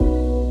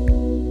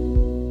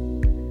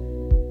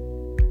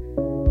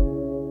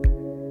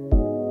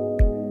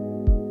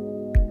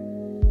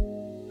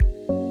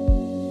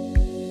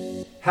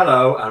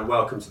Hello and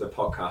welcome to the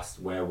podcast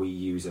where we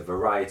use a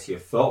variety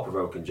of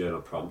thought-provoking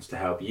journal prompts to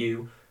help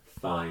you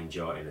find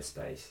your inner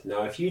space.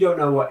 Now, if you don't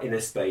know what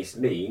inner space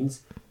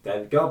means,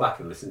 then go back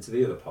and listen to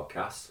the other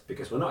podcasts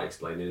because we're not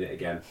explaining it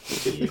again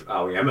to you,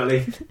 are we, Emily?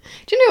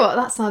 Do you know what?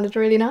 That sounded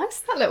really nice,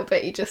 that little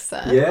bit you just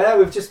said. Yeah,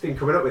 we've just been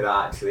coming up with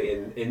that actually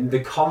in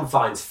the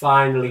confines,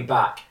 finally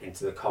back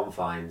into the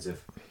confines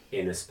of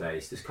inner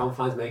space. Does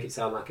confines make it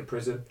sound like a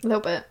prison? A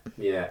little bit.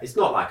 Yeah, it's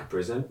not like a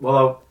prison.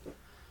 Well,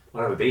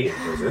 I've never been in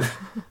prison.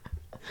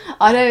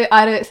 I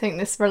don't think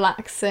this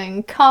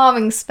relaxing,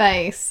 calming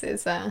space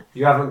is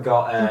You haven't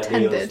got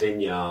intended. Neil's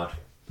Vineyard.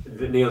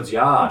 Neil's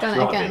Yard, Done it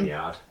not again. a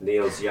vineyard.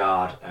 Neil's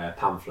Yard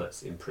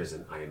pamphlets in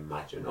prison, I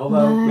imagine.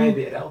 Although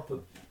maybe it'd help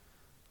them.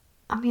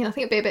 I mean, I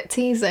think it'd be a bit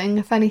teasing,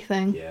 if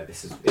anything. Yeah,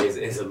 this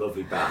is a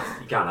lovely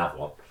bath. You can't have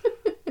one,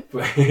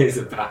 but it is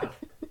a bath.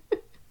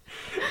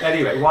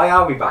 Anyway, why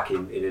are we back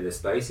in inner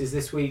space? Is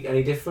this week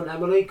any different,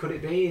 Emily? Could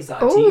it be? Is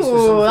that a tease for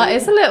something? Ooh, that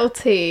is a little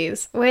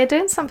tease. We're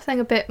doing something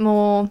a bit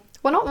more,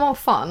 well, not more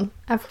fun.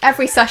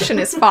 Every session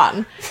is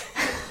fun.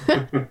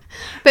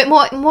 Bit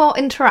more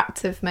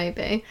interactive,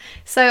 maybe.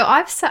 So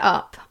I've set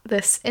up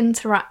this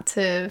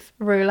interactive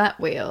roulette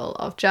wheel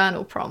of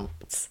journal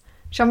prompts,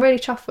 which I'm really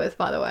chuffed with,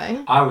 by the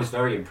way. I was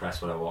very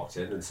impressed when I walked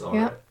in and saw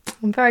it.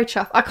 I'm very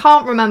chuffed. I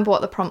can't remember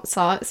what the prompts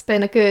are. It's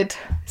been a good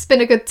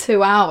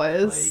 2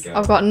 hours. There you go.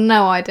 I've got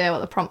no idea what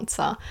the prompts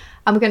are.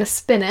 I'm going to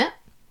spin it,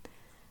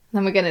 and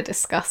then we're going to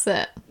discuss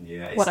it.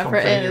 Yeah, it's Whatever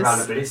it completely is.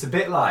 random, but it's a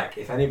bit like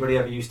if anybody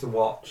ever used to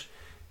watch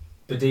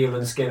Badil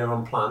and Skinner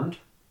Unplanned.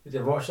 Did you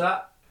ever watch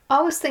that?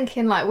 I was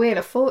thinking like Wheel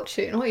of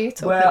Fortune. What are you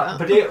talking Well,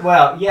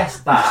 about? yes,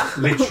 that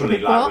literally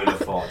like What? Wheel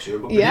of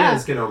Fortune. But Yeah. Badil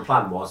and Skinner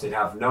Unplanned was they'd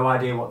have no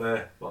idea what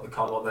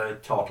the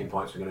talking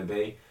points were going to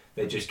be.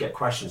 They'd just get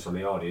questions from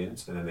the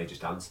audience and then they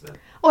just answer them.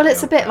 Well,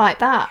 it's a bit like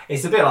that.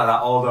 It's a bit like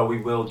that, although we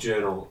will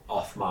journal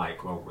off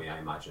mic, won't we? I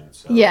imagine.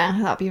 So, Yeah,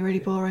 that'd be really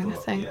boring, I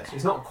but, think. yes,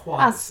 it's not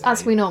quite the same.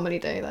 As we normally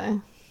do,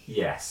 though.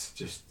 Yes,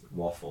 just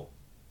waffle.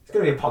 It's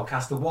going to be a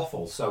podcast of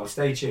waffle, so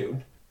stay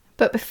tuned.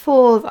 But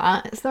before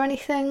that, is there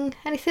anything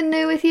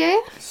new with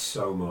you?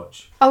 So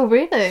much. Oh,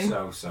 really?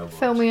 So much.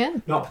 Fill me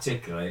in. Not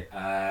particularly,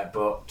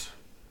 but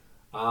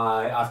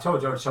I've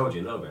told you a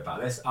little bit about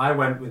this. I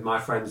went with my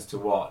friends to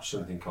watch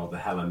something called the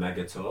Hella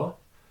Mega Tour,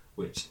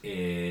 which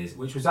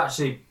was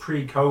actually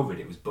pre-COVID.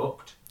 It was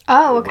booked.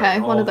 Oh, We okay,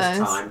 went one all of this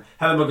those. time.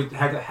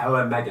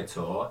 Hella Mega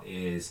Tour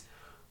is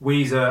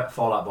Weezer,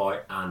 Fall Out Boy,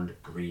 and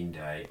Green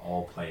Day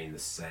all playing the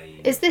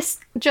same. Is this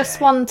just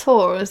day. one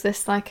tour, or is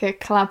this like a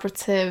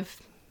collaborative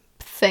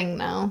thing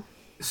now?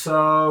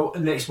 So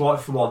it's for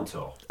one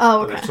tour. Oh,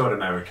 But okay. they've toured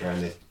America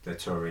and they're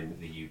touring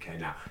the UK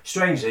now.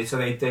 Strangely, so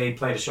they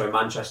played a show in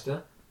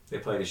Manchester, they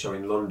played a show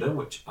in London,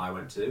 which I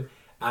went to,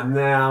 and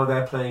now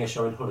they're playing a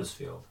show in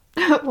Huddersfield.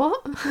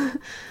 What?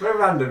 Very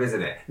random,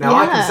 isn't it? Now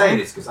I can Yeah. say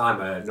this because I'm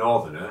a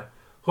northerner.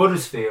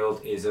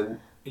 Huddersfield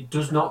it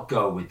does not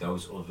go with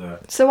those other.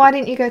 So why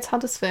didn't you go to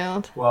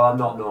Huddersfield? Well, I'm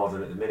not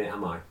northern at the minute,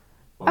 am I?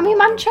 Well, I mean,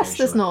 not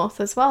Manchester's locationally. north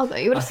as well, though.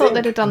 You would I have thought think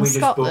they'd have done we just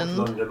booked Scotland.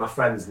 London. My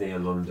friend's near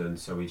London,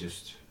 so we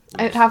just.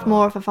 It'd have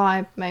more of a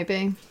vibe,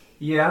 maybe.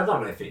 Yeah, I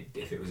don't know if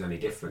it was any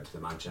different to the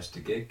Manchester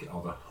gig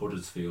or the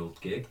Huddersfield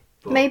gig.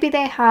 But Maybe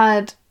they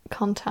had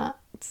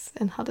contacts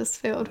in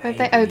Huddersfield. Maybe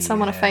they owed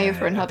someone a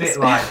favour in A bit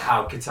Huddersfield. like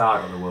how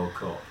Qatar got the World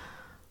Cup.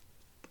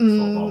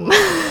 Football World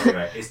Cup.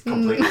 Anyway, it's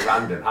completely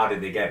random. How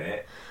did they get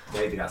it?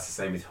 Maybe that's the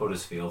same with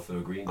Huddersfield for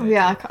a Green Day.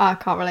 Yeah, tour. I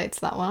can't relate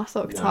to that one. I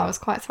thought Qatar No. was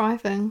quite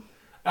thriving.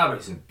 I mean,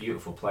 it's a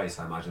beautiful place,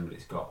 I imagine, but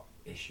it's got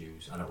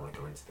issues. I don't want to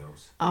go into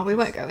those. Oh, we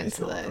won't because go it's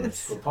into not a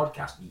those. political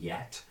podcast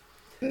yet.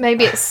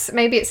 Maybe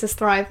it's as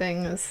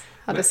thriving as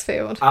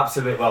Huddersfield.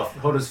 Absolutely. Well,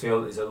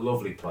 Huddersfield is a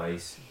lovely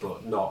place,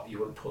 but you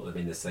wouldn't put them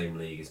in the same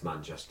league as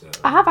Manchester.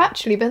 I have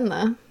actually been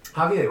there.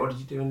 Have you? What did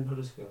you do in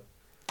Huddersfield?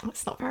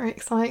 It's not very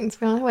exciting, to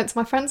be honest. I went to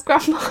my friend's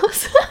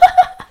grandma's.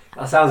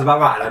 That sounds about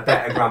right, and I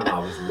bet her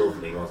grandma was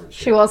lovely, wasn't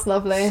she? She was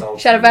lovely.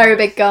 Salty She had a very nuts.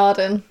 big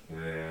garden.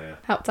 Yeah.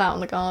 Helped out in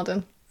the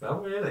garden. Oh,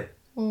 really?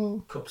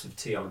 Mm. Cups of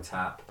tea on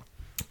tap.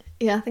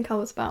 Yeah, I think I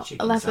was about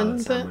Chicken 11.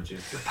 salad But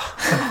sandwiches.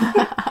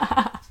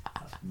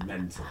 That's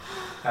mental.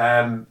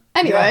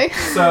 Anyway.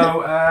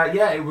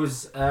 It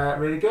was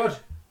really good.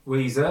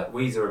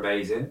 Weezer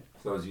amazing.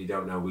 For those of you who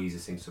don't know, Weezer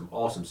sings some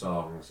awesome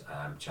songs.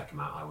 Check them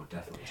out. I would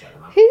definitely check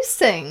them out. Who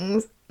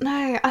sings?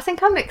 No, I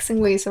think I'm mixing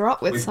Weezer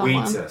up with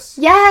someone. Wheatus.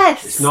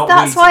 Yes, It's not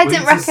that's Weezer. why I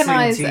didn't Weezer sing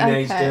recognise it.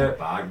 Teenage Okay.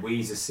 Dirtbag.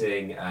 Weezer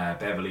sing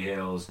Beverly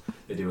Hills.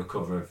 They do a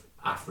cover of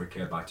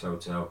Africa by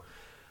Toto.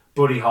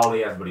 Buddy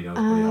Holly, everybody knows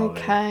Buddy Holly.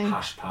 Okay.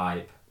 Hash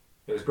Pipe.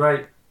 It was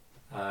great.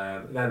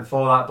 Then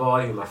Fall Out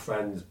Boy, who my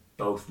friends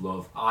both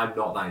love. I'm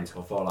not that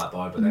into Fall Out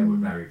Boy, but they were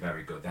very,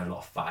 very good. They had a lot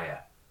of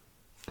fire.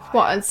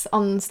 What, it's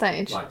on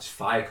stage? Like just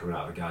fire coming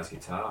out of the guy's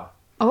guitar.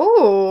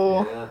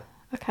 Oh, Yeah.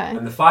 okay.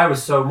 And the fire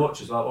was so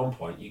much as well at one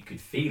point, you could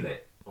feel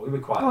it. We were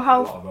quite Oh, a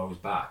how- lot of rows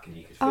back, and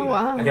you could feel Oh, it.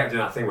 wow. I kept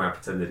doing that thing where I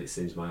pretended it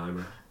singed my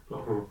eyebrow.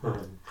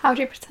 How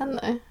do you pretend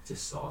though?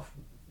 Just sort of,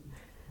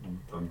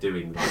 I'm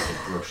doing like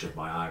a brush of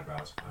my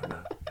eyebrows right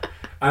now.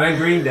 And then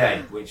Green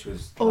Day, which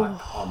was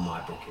like on my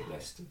bucket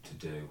list to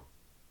do.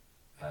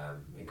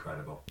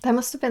 incredible. There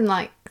must have been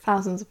like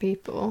thousands of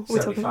people.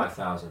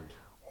 75,000.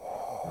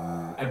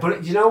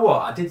 But you know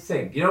what? I did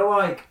think,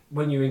 like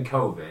when you're in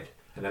COVID,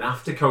 and then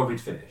after COVID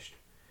finished,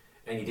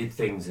 and you did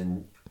things,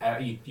 and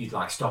you'd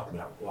like stop and be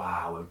like,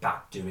 wow, we're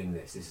back doing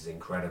this. This is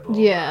incredible.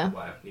 Yeah.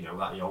 Like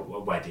your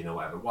wedding or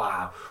whatever.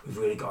 Wow, we've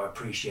really got to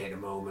appreciate the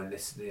moment.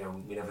 This,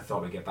 we never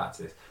thought we'd get back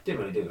to this.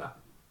 Didn't really do that.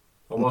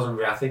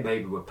 I think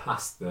maybe we're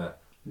past the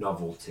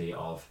novelty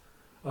of,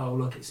 oh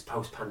look, it's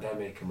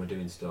post-pandemic and we're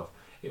doing stuff.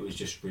 It was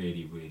just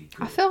really, really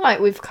good. I feel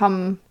like we've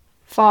come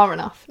far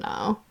enough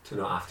now to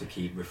not have to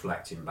keep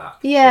reflecting back.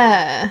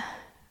 Yeah.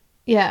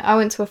 Yeah, I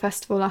went to a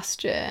festival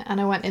last year and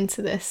I went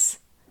into this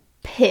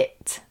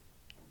pit,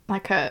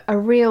 like a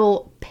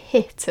real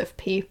pit of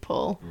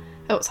people.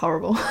 It was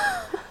horrible.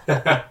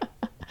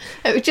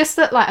 It was just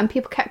that and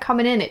people kept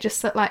coming in. It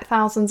just looked like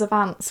thousands of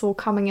ants all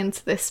coming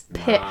into this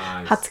pit.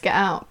 Nice. Had to get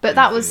out, but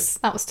that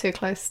was too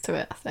close to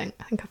it. I think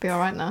I'll be all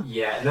right now.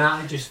 Yeah,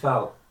 I just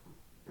felt,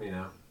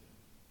 normal.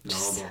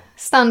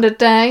 Standard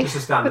day just a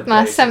standard with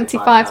my day,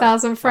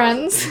 75,000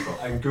 friends.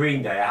 And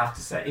Green Day, I have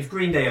to say, if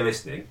Green Day are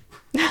listening,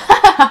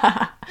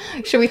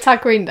 should we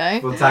tag Green Day?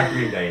 We'll tag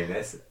Green Day in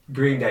this.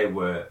 Green Day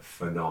were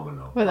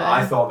phenomenal. Were they?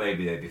 I thought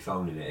maybe they'd be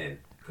phoning it in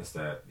because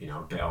they're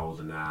a bit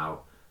older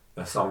now.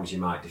 The songs you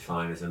might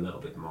define as a little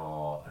bit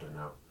more, I don't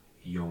know,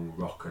 young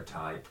rocker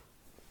type.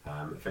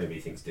 If anybody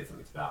thinks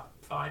differently to that,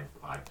 fine.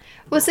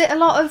 Was it a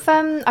lot of?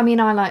 I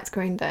liked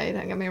Green Day.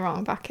 Don't get me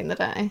wrong. Back in the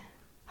day,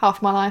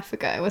 half my life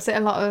ago, was it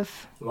a lot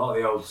of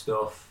the old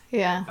stuff?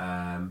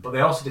 Yeah. But they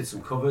also did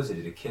some covers. They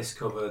did a Kiss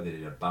cover. They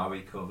did a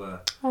Bowie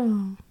cover.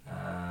 Oh.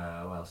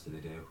 What else did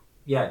they do?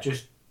 Yeah,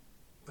 just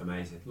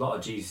amazing. A lot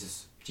of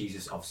Jesus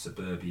of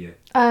Suburbia.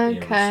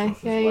 Okay.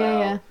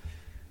 Yeah.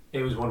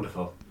 It was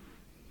wonderful.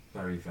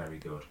 Very, very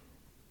good.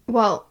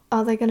 Well,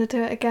 are they going to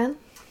do it again?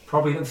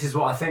 Probably. This is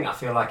what I think. I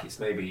feel like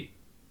it's maybe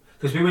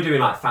because we were doing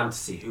like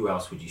fantasy. Who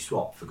else would you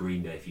swap for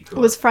Green Day if you could?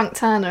 Was Frank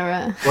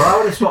Turner? Well, I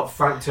would have swapped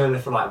Frank Turner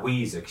for like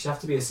Weezer because you have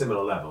to be a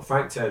similar level.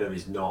 Frank Turner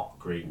is not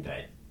Green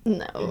Day.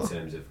 No. In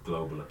terms of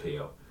global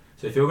appeal.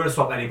 So if you were going to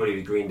swap anybody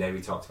with Green Day,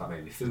 we talked about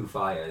maybe Foo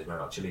Fighters, Red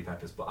Hot Chili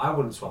Peppers, but I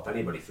wouldn't swap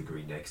anybody for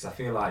Green Day because I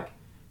feel like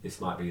this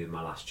might be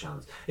my last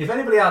chance. If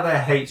anybody out there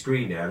hates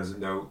Green Day or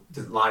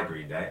doesn't like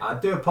Green Day, I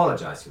do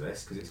apologise for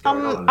this because it's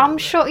going on. I'm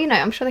sure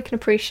I'm sure they can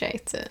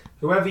appreciate it.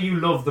 Whoever you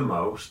love the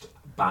most,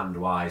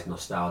 band-wise,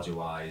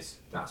 nostalgia-wise,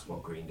 that's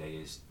what Green Day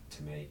is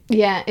to me.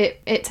 Yeah,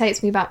 it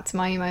takes me back to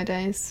my emo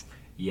days.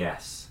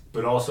 Yes,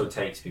 but also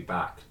takes me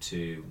back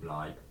to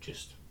like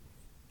just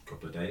a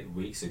couple of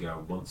weeks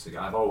ago, months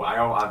ago. I've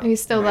Are you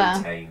still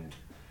maintained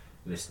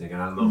listening,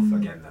 and I love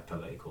again their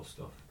political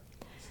stuff.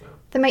 So.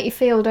 They make you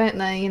feel, don't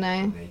they?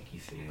 Make you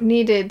feel.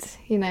 Needed,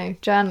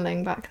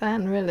 journaling back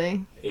then,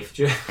 really.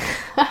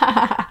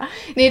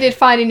 Needed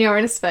finding your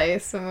inner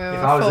space when we were 14.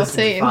 If I was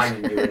listening to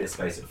finding your inner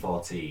space at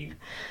 14,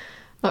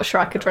 not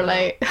sure I could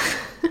relate.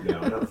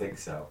 No, I don't think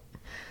so.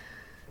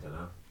 I don't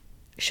know.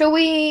 Shall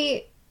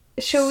we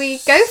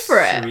go for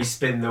it? Shall we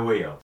spin the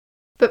wheel?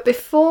 But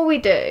before we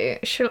do,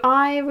 shall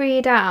I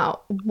read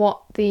out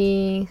what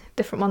the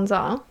different ones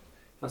are?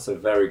 That's a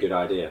very good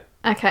idea.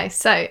 Okay,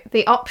 so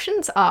the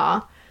options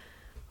are: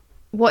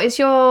 what is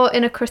your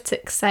inner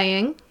critic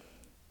saying?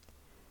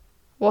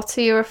 What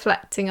are you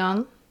reflecting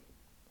on?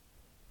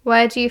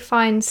 Where do you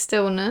find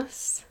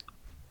stillness?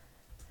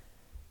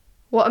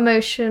 What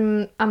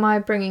emotion am I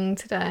bringing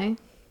today?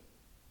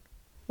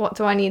 What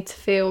do I need to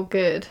feel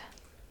good?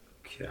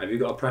 Okay. Have you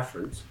got a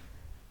preference?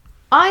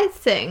 I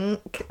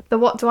think the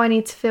what do I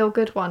need to feel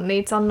good one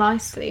leads on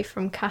nicely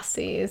from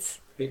Cassie's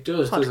It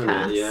does, podcast. Doesn't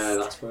it? Yeah,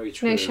 that's very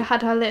true. She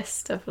had her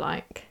list of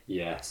like...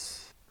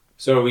 Yes.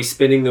 So are we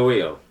spinning the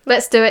wheel?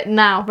 Let's do it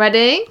now.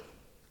 Ready?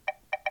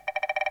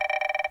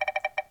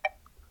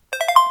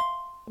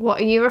 What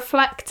are you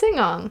reflecting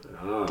on?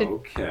 Oh,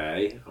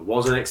 okay. I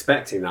wasn't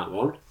expecting that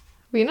one.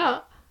 Were you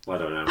not? Well,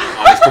 I don't know.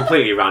 It's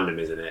completely random,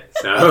 isn't it?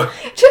 So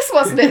just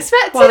wasn't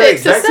expecting it to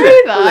say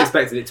that. I wasn't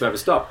expecting it to ever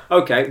stop.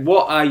 Okay,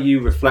 what are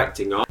you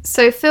reflecting on?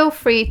 So feel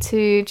free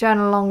to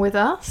journal along with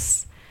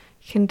us.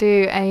 You can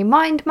do a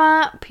mind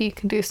map. You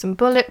can do some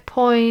bullet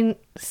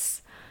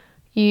points.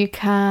 You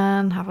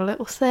can have a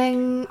little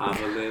think.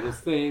 Have a little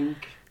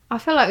think. I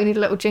feel like we need a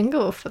little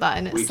jingle for that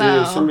in We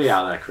itself. do. Somebody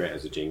out there create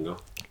us a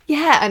jingle.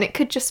 Yeah, and it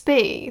could just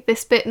be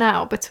this bit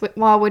now,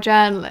 while we're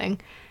journaling.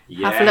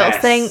 Yes, have a little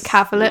think,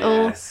 have a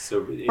little So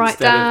write instead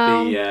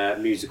down. of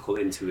the musical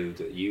interlude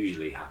that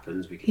usually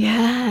happens, we can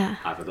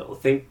have a little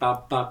think, bam,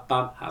 bam,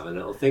 bam, have a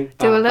little think,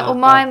 bam, do a little bam,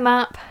 mind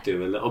map.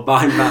 Do a little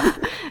mind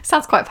map.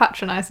 Sounds quite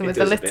patronising with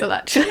the little,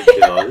 actually.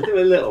 Do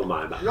a little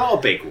mind map. Not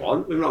a big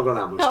one. We've not got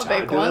that much Not a time.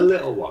 big Do one. a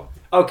little one.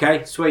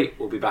 Okay, sweet.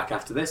 We'll be back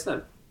after this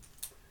then.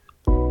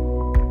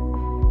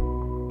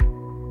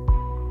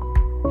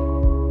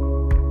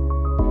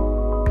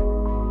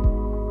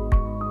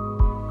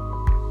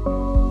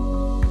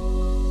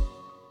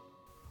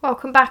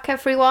 Welcome back,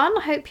 everyone.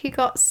 I hope you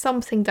got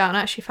something down.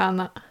 I actually found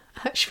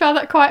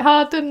that quite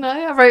hard, didn't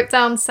I? I wrote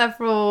down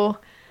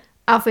several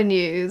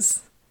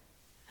avenues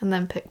and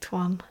then picked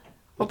one.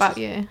 What about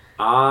you?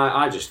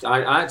 I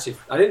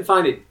didn't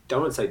find it, I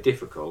wouldn't say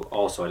difficult,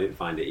 also I didn't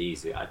find it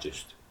easy.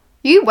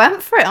 You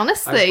went for it, I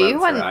honestly. just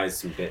went for it. I had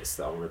some bits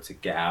that I wanted to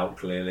get out,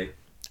 clearly.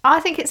 I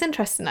think it's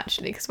interesting,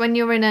 actually, because when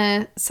you're in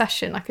a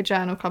session, like a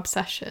journal club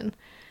session,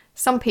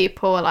 some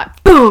people are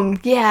like, boom,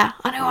 yeah,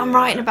 I know what I'm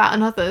writing about,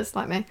 and others,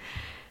 like me.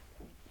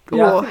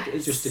 Yeah, I think it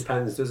just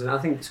depends, doesn't it? I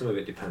think some of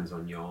it depends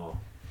on your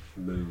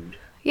mood.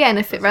 Yeah, and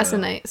if it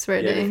resonates,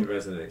 really. Yeah, if it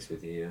resonates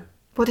with you, yeah.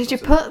 What did you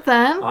put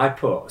then? I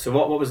put, so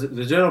what was it?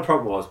 The journal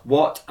prompt was,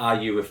 what are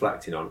you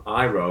reflecting on?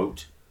 I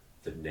wrote,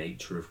 the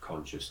nature of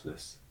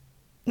consciousness.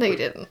 No, you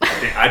didn't.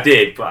 I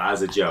did, but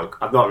as a joke.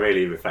 I'm not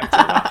really reflecting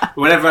on that.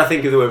 Whenever I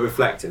think of the word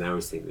reflecting, I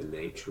always think the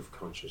nature of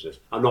consciousness.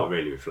 I'm not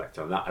really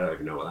reflecting on that. I don't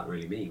even know what that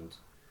really means.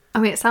 I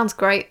mean, it sounds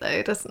great,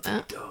 though, doesn't it?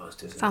 It does,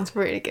 doesn't it? Sounds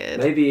really good.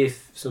 Maybe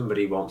if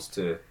somebody wants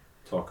to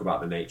talk about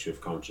the nature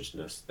of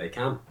consciousness, they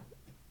can.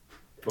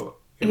 But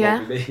it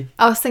won't be me.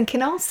 I was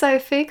thinking,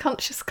 Sophie,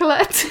 Conscious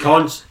Collect.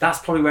 That's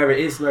probably where it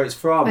is, where it's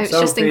from. Maybe it's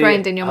just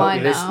ingrained in your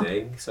mind now.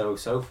 Listening. So,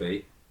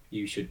 Sophie,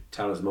 you should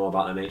tell us more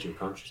about the nature of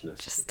consciousness.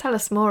 Just tell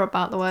us more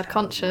about the word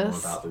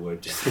conscious. More about the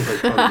word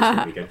conscious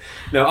would be good.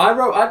 No, I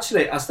wrote,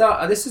 actually,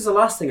 this is the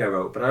last thing I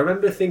wrote, but I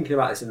remember thinking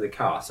about this in the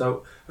car.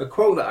 So, a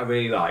quote that I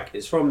really like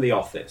is from The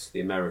Office,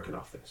 the American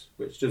Office,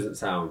 which doesn't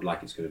sound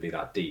like it's going to be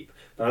that deep.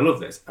 But I love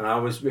this, and I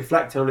was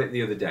reflecting on it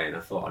the other day, and I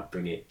thought I'd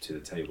bring it to the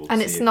table.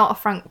 And it's not a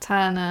Frank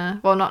Turner,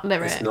 well, not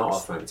lyric. It's not a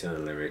Frank Turner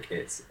lyric,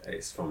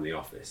 it's from The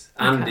Office.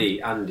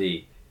 Okay.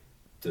 Andy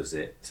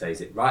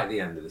says it right at the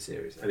end of the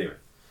series. Anyway.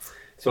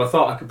 So I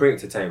thought I could bring it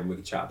to the table and we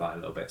could chat about it a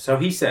little bit. So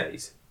he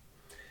says,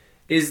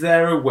 is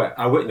there a way...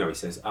 he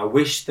says, I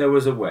wish there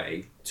was a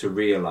way to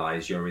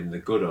realise you're in the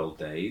good old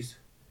days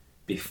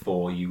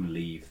before you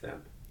leave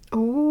them.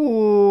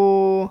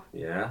 Ooh.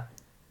 Yeah?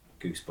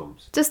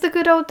 Goosebumps. Does the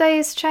good old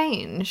days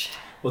change?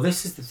 Well,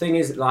 this is the thing,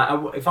 is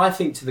like, if I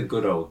think to the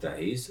good old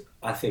days,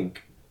 I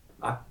think...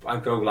 I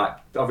go like,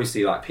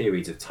 obviously like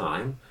periods of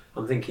time.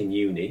 I'm thinking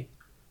uni,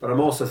 but I'm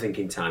also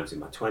thinking times in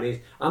my 20s.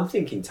 I'm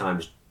thinking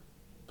times...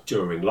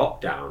 during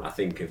lockdown. I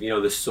think of,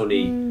 the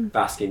sunny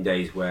basking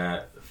days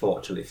where,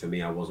 fortunately for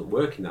me, I wasn't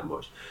working that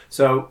much.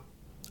 So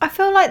I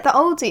feel like the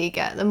older you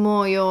get, the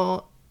more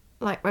your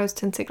like rose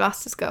tinted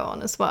glasses go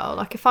on as well.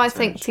 Like if I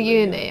think to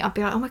uni, I'd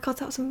be like, oh my god,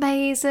 that was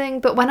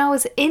amazing. But when I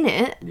was in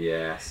it,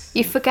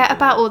 you forget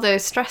about all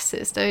those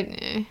stresses, don't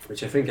you?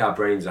 Which I think our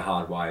brains are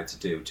hardwired to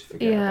do, to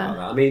forget about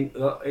that. I mean,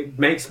 it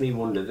makes me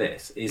wonder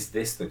is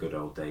this the good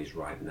old days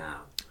right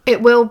now? It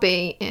will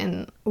be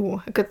in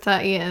a good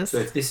 30 years. So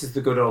if this is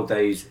the good old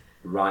days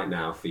right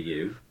now for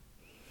you,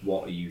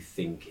 what are you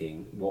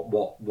thinking?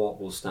 What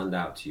will stand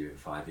out to you in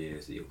 5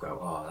 years that you'll go,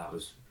 oh, that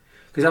was...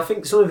 Because I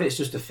think some of it's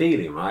just a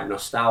feeling, right?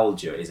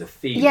 Nostalgia is a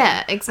feeling.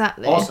 Yeah,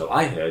 exactly. Also,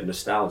 I heard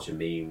nostalgia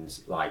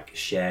means like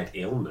shared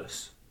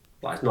illness.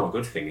 Like it's not a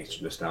good thing, it's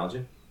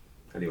nostalgia.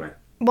 Anyway.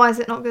 Why is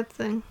it not a good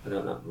thing? I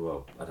don't know.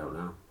 Well, I don't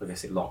know. I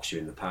guess it locks you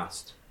in the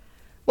past.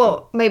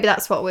 Well, maybe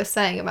that's what we're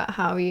saying about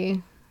how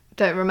you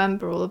don't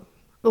remember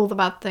all the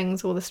bad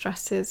things, all the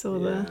stresses, all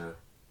the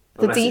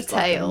detail. It's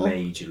like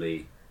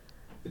majorly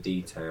the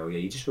detail. Yeah,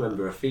 you just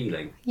remember a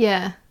feeling.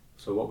 Yeah.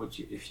 So what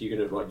do you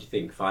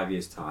think 5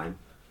 years time?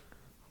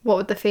 What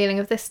would the feeling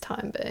of this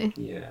time be?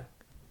 Yeah.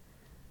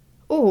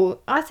 Oh,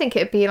 I think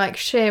it'd be like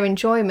sheer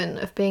enjoyment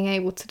of being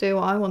able to do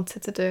what I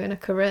wanted to do in a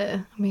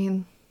career. I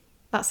mean,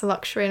 that's a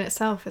luxury in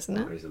itself, isn't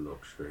it? That is a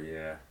luxury,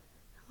 yeah.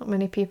 Not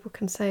many people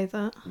can say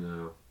that.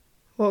 No.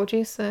 What would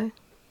you say?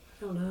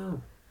 I don't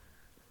know.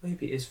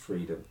 Maybe it is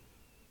freedom,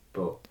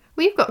 but...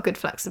 Well, you've got good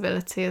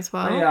flexibility as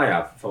well. Yeah, I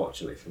have.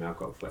 Fortunately for me, I've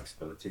got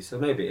flexibility. So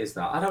maybe it is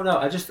that. I don't know.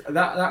 I just...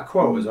 That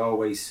quote has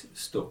always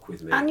stuck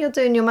with me. And you're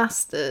doing your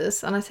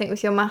masters, and I think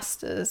with your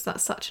masters,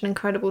 that's such an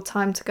incredible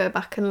time to go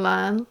back and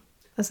learn.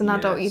 As an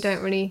adult, you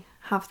don't really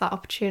have that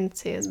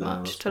opportunity as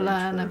much to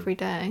learn every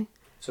day.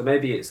 So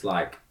maybe it's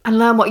like... And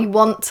learn what you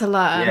want to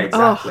learn. Yeah,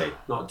 exactly.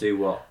 Not do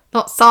what...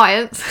 Not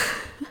science.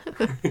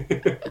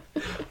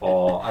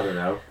 Or, I don't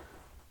know.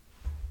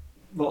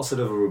 What's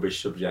another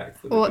rubbish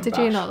subject? What did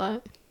you not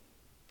like?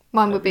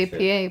 Mine would be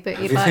PE,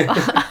 but you'd like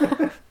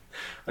that.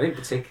 I didn't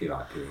particularly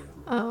like PE.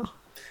 Oh.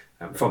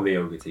 From the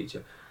yoga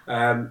teacher.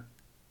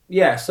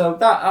 Yeah, so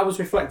that I was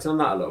reflecting on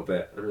that a little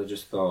bit, and I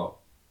just thought,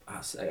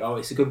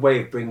 it's a good way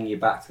of bringing you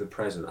back to the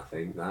present, I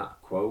think, that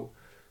quote.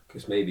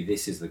 Because maybe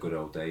this is the good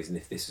old days, and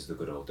if this is the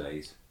good old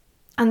days...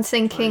 And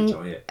thinking,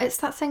 it's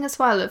that thing as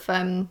well of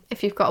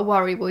if you've got a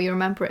worry, will you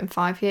remember it in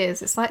 5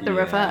 years? It's like the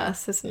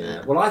reverse, isn't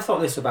it? Well, I thought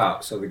this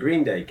about, so the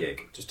Green Day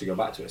gig, just to go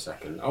back to it a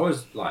second, I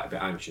was like a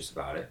bit anxious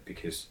about it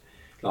because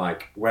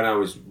like when I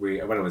was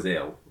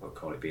ill, I'll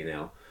call it being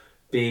ill,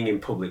 being in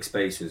public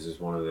spaces is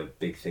one of the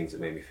big things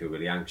that made me feel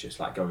really anxious.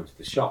 Like going to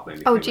the shop made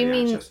me feel really anxious. Oh, do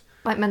you mean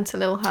like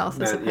mental ill health?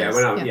 When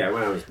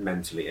I was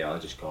mentally ill, I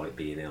just call it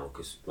being ill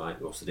because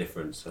like, what's the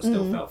difference? I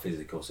still felt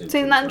physical symptoms.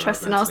 Isn't that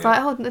interesting? I was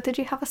like, did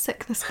you have a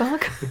sickness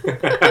bug?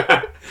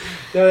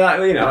 No,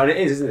 and it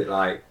is, isn't it?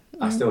 Like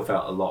I still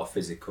felt a lot of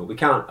physical.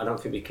 I don't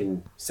think we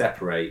can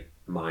separate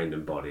mind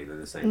and body. They're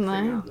the same thing,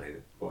 aren't they?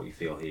 What you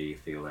feel here, you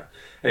feel there.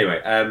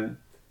 Anyway,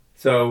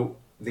 so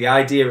the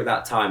idea at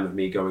that time of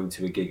me going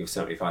to a gig of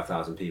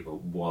 75,000 people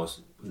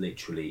was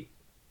literally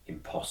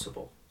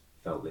impossible.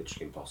 Felt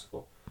literally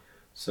impossible.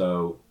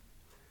 So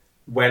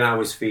when I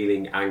was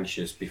feeling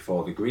anxious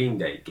before the Green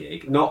Day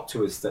gig, not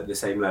to the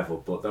same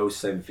level, but those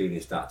same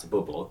feelings start to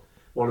bubble,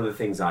 one of the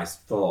things I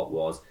thought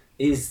was,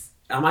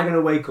 am I going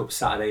to wake up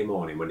Saturday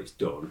morning when it's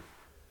done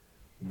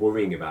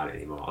worrying about it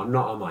anymore? I'm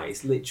not, am I?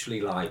 It's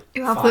literally like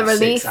you have the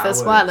relief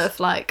as well of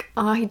like,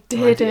 I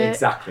did it.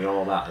 Exactly,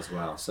 all that as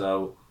well.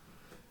 So,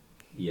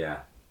 yeah.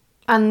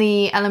 And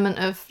the element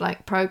of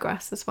like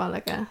progress as well,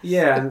 I guess.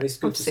 Yeah, and it's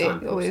good to Obviously,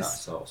 signpost that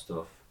sort of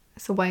stuff.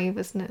 It's a wave,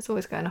 isn't it? It's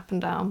always going up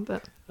and down,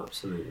 but...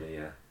 Absolutely,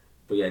 yeah.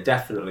 But yeah,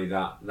 definitely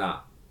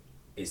that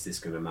is this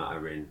going to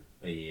matter in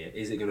a year?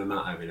 Is it going to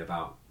matter in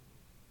about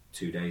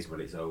 2 days when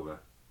it's over?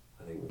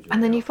 I think.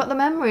 And then you've got the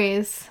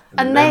memories.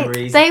 And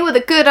they were the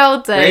good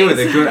old days. They were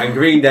the good, and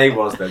Green Day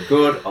was the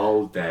good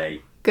old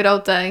day. Good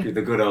old day.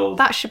 The good old...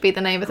 That should be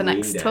the name of the Green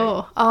next Day.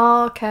 tour.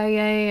 Oh,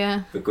 okay,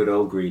 yeah. The good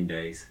old Green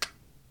Days.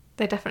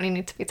 They definitely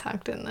need to be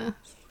tagged in this.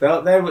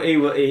 He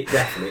will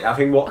definitely.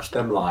 Having watched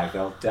them live,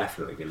 they'll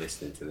definitely be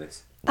listening to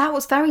this. That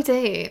was very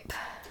deep.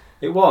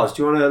 It was.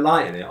 Do you want to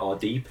lighten it or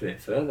deepen it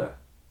further?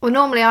 Well,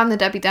 normally I'm the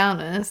Debbie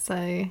Downer,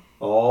 so...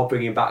 Or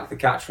bringing back the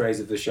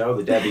catchphrase of the show,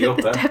 the Debbie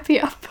Upper. The Debbie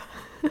Upper.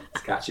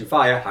 It's catching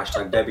fire.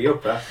 # Debbie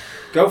Upper.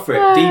 Go for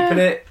it. Deepen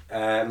it.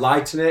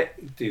 Lighten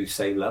it. Do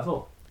same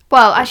level.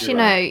 Well, as you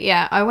know,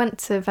 yeah, I went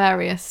to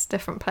various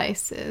different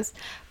places.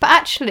 But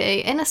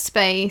actually,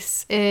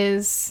 Innerspace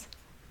is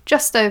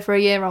just over a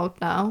year old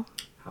now.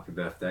 Happy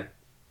birthday.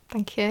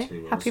 Thank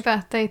you. Happy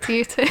birthday to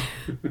you too.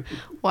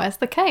 Where's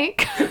the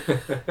cake?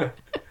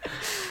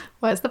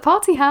 Where's the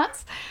party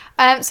hats?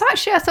 So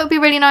actually I thought it'd be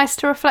really nice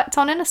to reflect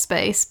on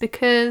Innerspace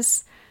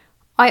because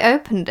I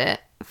opened it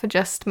for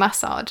just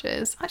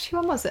massages. Actually,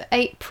 when was it?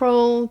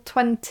 April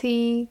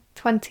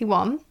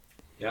 2021.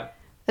 Yeah.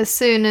 As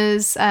soon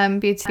as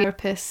beauty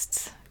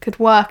therapists could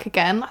work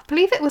again. I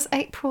believe it was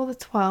April the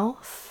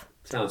 12th.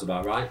 Sounds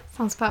about right.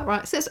 Sounds about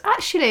right. So it's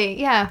actually,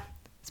 yeah,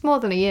 it's more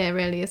than a year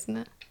really, isn't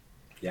it?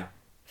 Yeah.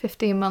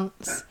 15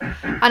 months.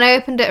 And I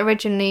opened it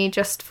originally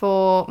just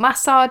for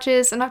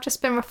massages, and I've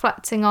just been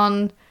reflecting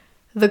on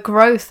the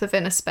growth of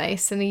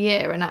Innerspace in a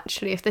year. And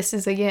actually, if this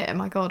is a year,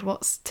 my God,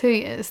 what's 2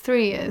 years,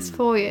 3 years,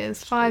 4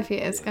 years, 5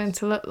 years going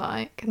to look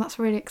like? And that's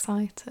really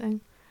exciting.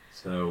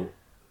 So,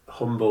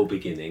 humble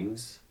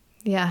beginnings.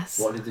 Yes.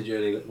 What did the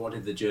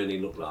journey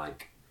look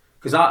like?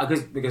 Because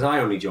I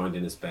only joined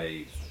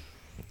Innerspace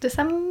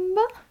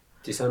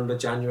December,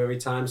 January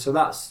time. So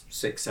that's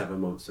 6-7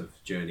 months of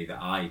journey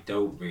that I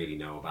don't really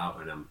know about,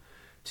 and I'm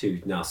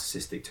too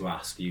narcissistic to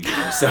ask you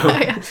guys. So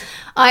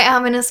I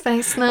am in a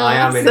space now. I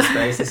am in a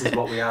space. This is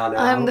what we are now.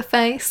 I'm the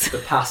face. The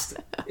past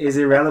is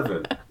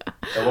irrelevant.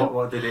 So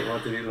what did it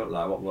look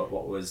like?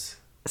 What was?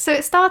 So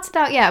it started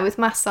out, yeah, with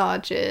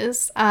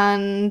massages,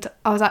 and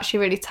I was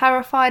actually really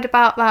terrified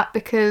about that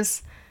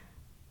because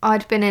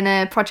I'd been in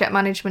a project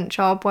management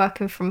job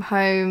working from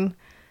home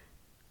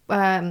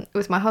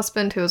with my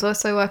husband, who was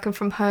also working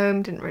from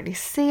home, didn't really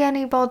see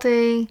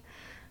anybody.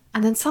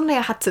 And then suddenly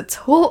I had to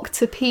talk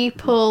to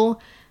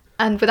people,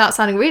 and without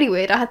sounding really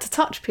weird, I had to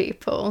touch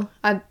people.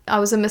 I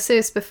was a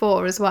masseuse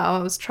before as well,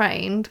 I was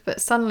trained,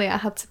 but suddenly I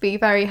had to be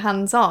very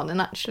hands-on,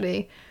 and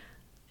actually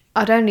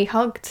I'd only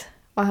hugged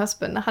my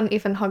husband. I hadn't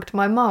even hugged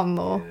my mum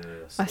or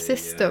my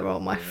sister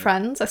or my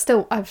friends. I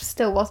still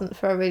wasn't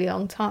for a really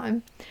long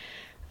time.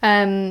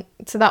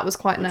 So that was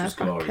quite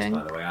nerve-wracking.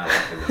 By the way, I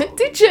like it.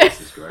 Did you?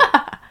 This is great.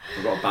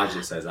 I've got a badge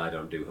that says I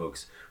don't do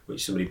hugs,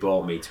 which somebody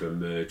bought me to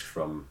emerge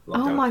from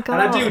lockdown. Oh my God!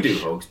 And I do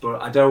hugs,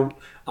 but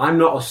I'm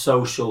not a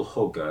social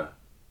hugger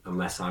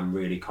unless I'm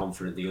really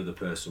confident the other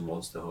person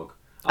wants to hug.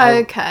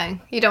 Okay,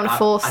 you don't want to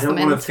force them into it. I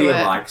don't want to feel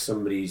like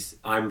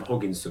I'm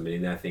hugging somebody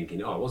and they're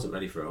thinking, oh, I wasn't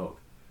ready for a hug.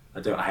 I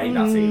hate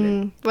that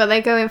feeling. Well,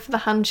 they go in for the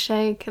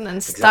handshake and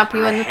then stab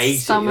you in the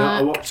stomach.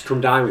 I watch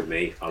Come Dine With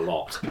Me a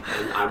lot.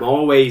 And I'm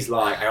always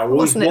like, I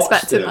always wasn't watch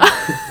expecting them.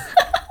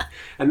 that.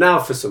 And now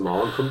for some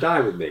more, Come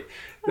Dine With Me.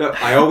 No,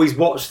 I always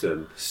watch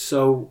them.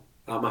 So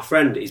my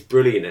friend is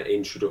brilliant at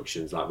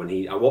introductions. Like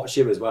I watch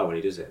him as well when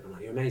he does it. I'm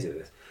like, you're amazing at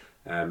this.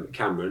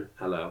 Cameron,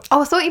 hello.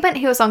 Oh, I thought you meant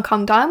he was on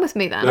Come Dine With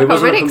Me then. No, I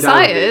got really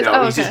excited.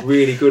 No, he's just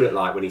really good at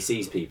when he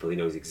sees people, he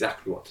knows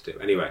exactly what to do.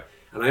 Anyway,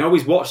 and I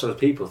always watch those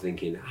people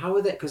thinking, how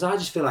are they? Because I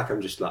just feel like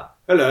I'm just like,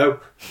 hello,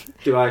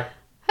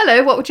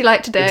 Hello, what would you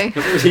like to do?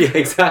 Yeah,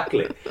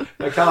 exactly.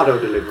 Ocado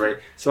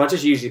delivery. So I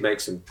just usually make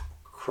some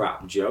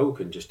crap joke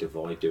and just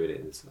avoid doing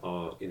it.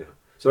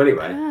 So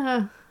anyway.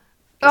 Yeah.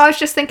 I was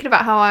just thinking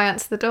about how I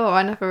answer the door.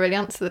 I never really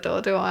answer the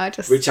door, do I?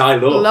 Which I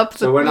love.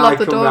 So when I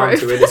come round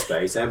to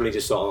Innerspace, Emily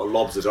just sort of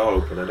lobs the door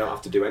open. I don't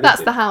have to do anything.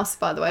 That's the house,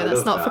 by the way.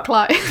 That's not for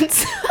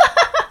clients.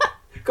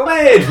 Come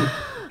in!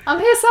 I'm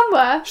here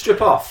somewhere.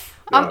 Strip off.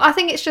 I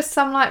think it's just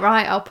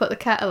right, I'll put the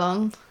kettle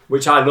on.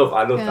 Which I love.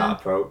 I love that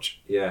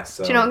approach. Yeah.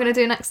 So. Do you know what I'm going to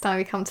do next time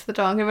you come to the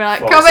door? I'm going to be like,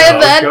 come in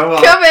then,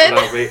 come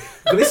in.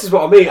 But this is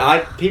what I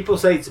mean. People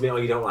say to me, oh,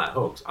 you don't like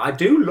hugs. I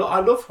do. I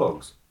love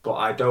hugs. but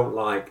I don't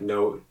like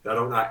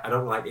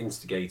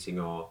instigating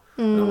or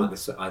I don't like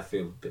this. I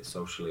feel a bit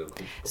socially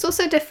uncomfortable. It's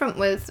also different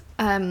with,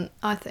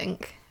 I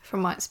think,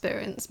 from my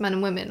experience, men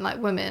and women.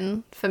 Like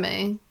women, for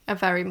me, are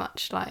very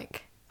much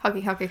like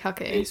huggy, huggy,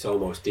 huggy. It's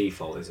almost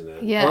default, isn't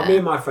it? Yeah. Well, me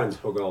and my friends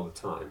hug all the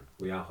time.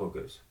 We are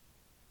huggers.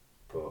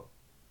 But,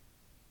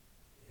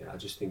 yeah, I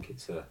just think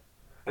it's a...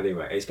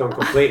 Anyway, it's gone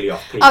completely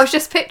off piece. I was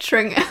just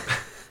picturing it.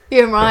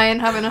 You and Ryan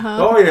having a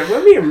hug. Oh, yeah.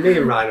 Well, me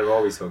and Ryan are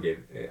always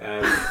hugging.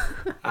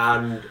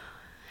 And,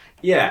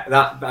 yeah,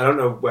 that I don't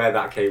know where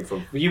that came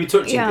from. You were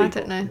touching people. I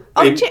don't know.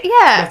 Oh,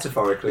 yeah.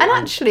 Metaphorically. And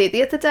actually,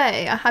 the other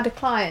day, I had a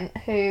client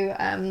who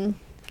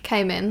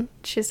came in.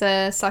 She's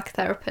a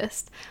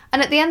psychotherapist.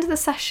 And at the end of the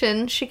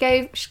session,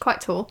 she's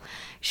quite tall.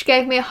 She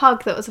gave me a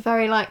hug that was a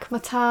very, like,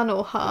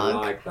 maternal hug. I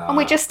like that. And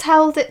we just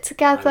held it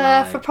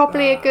together for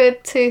probably a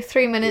good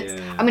 2-3 minutes.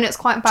 Yeah. I mean, it's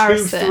quite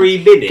embarrassing.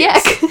 2-3 minutes? Yeah,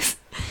 because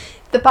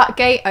the back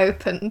gate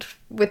opened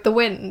with the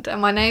wind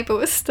and my neighbour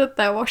was stood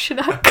there washing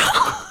her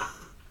car.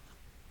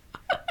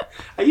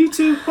 Are you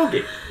two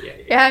hugging?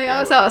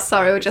 Yeah. I was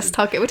sorry, we'll just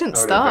hug it. We didn't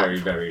stop. Very,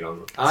 very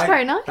long. It's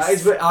very nice. That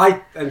is,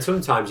 and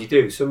sometimes you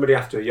do. Somebody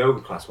after a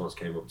yoga class once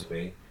came up to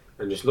me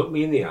and just looked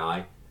me in the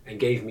eye and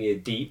gave me a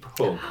deep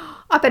hug.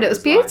 I bet it was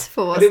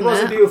beautiful, wasn't it? And it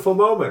was a beautiful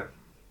moment.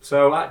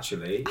 So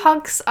actually...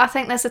 Hugs, I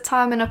think there's a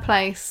time and a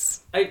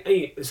place.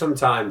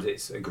 Sometimes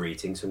it's a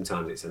greeting,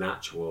 sometimes it's an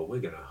actual, we're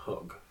going to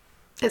hug.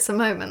 It's a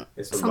moment.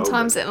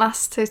 Sometimes it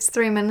lasts 2 to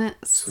 3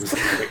 minutes.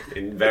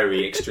 In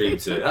very extreme...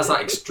 That's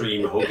like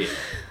extreme hugging.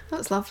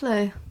 That's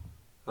lovely.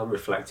 I'm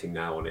reflecting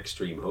now on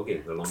extreme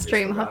hugging. The longest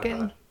extreme hug hugging.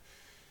 I've had.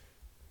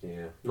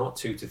 Yeah, not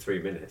 2 to 3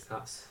 minutes.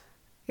 That's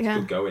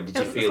good going. Did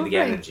you feel the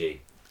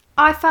energy?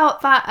 I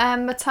felt that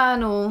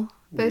maternal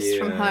boost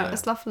from her. It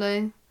was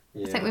lovely.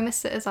 Yeah. I think we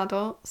miss it as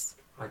adults.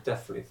 I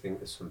definitely think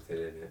there's something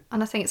in it.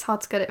 And I think it's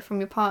hard to get it from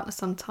your partner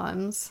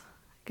sometimes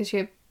because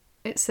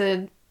it's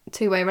a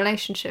two-way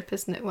relationship,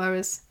 isn't it?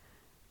 Whereas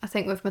I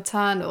think with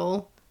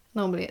maternal,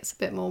 normally it's a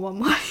bit more one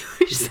way.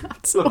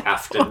 Look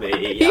after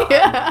me.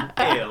 Yeah.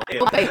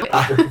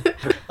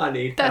 I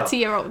need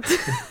 30-year-old.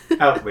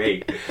 Help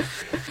me.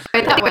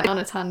 That went on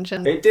a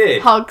tangent. It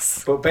did.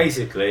 Hugs. But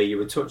basically, you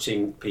were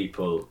touching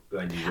people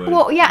when you were.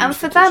 Well, yeah, and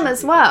for them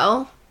as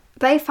well,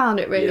 they found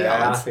it really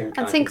odd.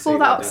 I think of all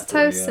that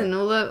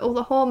oxytocin, all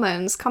the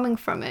hormones coming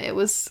from it. It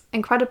was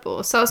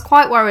incredible. So I was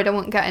quite worried I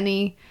wouldn't get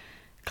any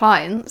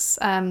clients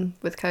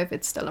with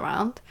COVID still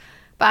around.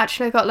 But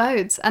actually I got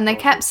loads. And they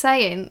kept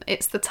saying,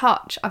 it's the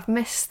touch. I've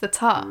missed the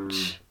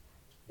touch.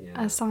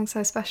 There's something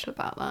so special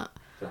about that.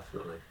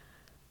 Definitely.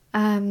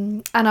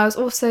 And I was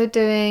also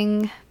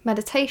doing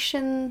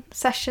meditation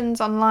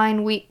sessions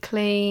online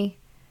weekly,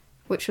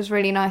 which was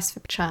really nice for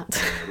chat.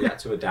 Yeah, we had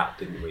to adapt,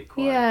 didn't we?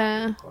 Quite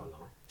a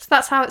lot. So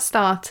that's how it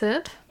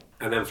started.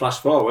 And then flash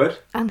forward.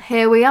 And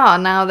here we are.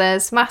 Now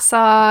there's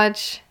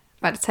massage,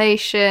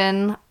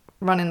 meditation,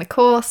 running the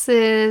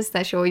courses,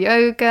 there's your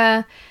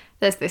yoga,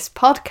 there's this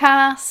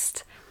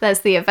podcast,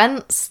 there's the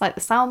events, like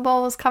the sound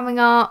bowls coming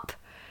up.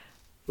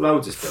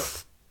 Loads of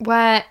stuff.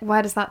 Where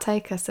does that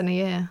take us in a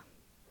year?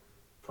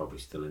 Probably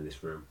still in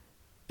this room.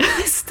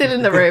 Still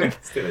in the room.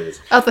 Still in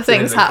this. Other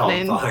things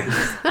happening.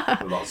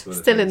 Lots of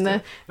still in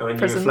the And when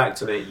prison. you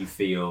reflect on it, you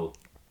feel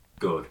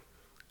good.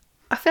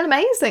 I feel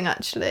amazing,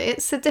 actually.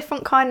 It's a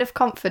different kind of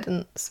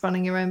confidence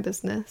running your own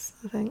business,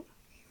 I think.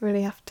 You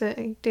really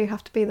do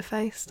have to be the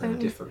face, don't you? A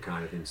different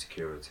kind of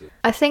insecurity.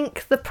 I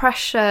think the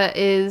pressure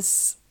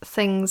is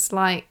things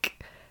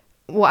like,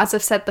 well, as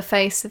I've said, the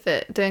face of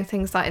it, doing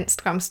things like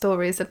Instagram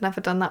stories. I'd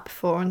never done that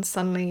before, and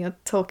suddenly you're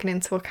talking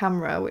into a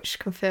camera, which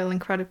can feel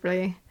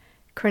incredibly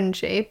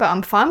cringy, but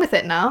I'm fine with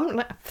it now. I'm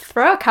like,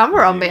 throw a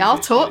camera on me, I'll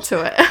talk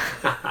to it.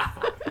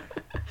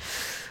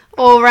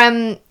 Or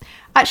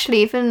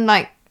actually, even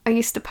like I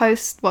used to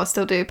post, well, I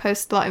still do,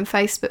 post a lot in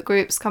Facebook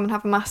groups, come and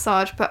have a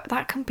massage, but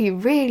that can be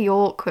really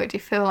awkward. You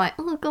feel like,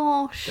 oh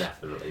gosh.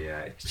 Definitely, yeah.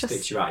 It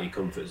sticks you out of your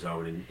comfort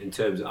zone. In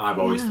terms of, I've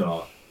always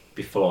thought,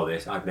 before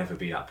this, I'd never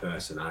be that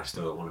person. I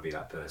still don't want to be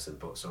that person,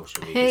 but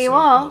social media is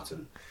so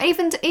important.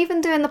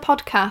 Even doing the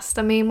podcast,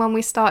 I mean, when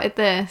we started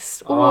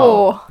this,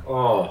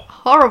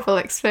 horrible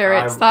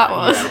experience that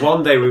was. Yeah,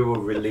 one day we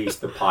will release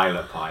the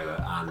pilot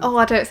and...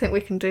 I don't think we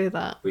can do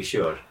that. We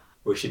should.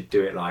 We should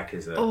do it like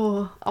as a...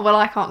 Oh, well,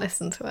 I can't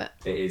listen to it.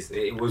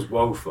 It was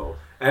woeful.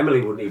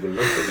 Emily wouldn't even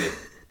look at me.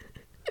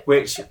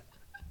 Which,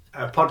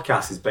 a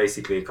podcast is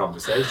basically a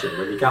conversation.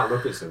 When you can't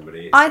look at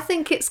somebody... I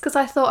think it's because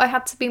I thought I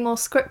had to be more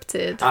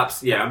scripted. I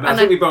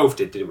think we both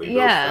did, didn't we? We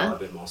both felt a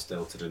bit more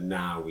stilted, and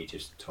now we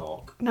just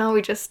talk. Now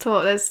we just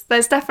talk.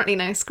 There's definitely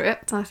no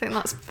script. I think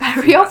that's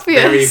very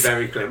obvious. Very,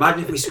 very clear.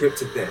 Imagine if we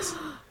scripted this.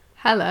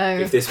 Hello.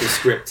 If this was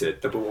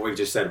scripted, but what we've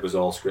just said was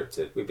all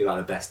scripted, we'd be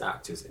like the best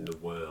actors in the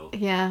world.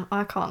 Yeah,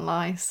 I can't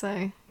lie,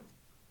 so...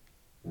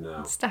 No.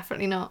 It's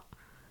definitely not.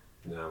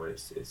 No,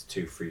 it's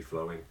too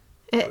free-flowing.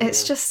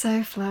 It's just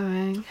so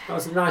flowing. That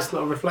was a nice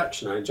little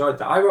reflection. I enjoyed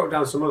that. I wrote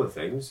down some other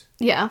things.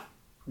 Yeah.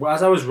 Well,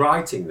 as I was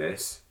writing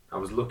this, I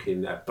was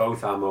looking at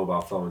both our mobile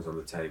phones on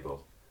the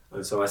table.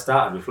 And so I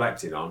started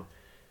reflecting on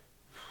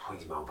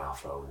these mobile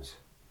phones.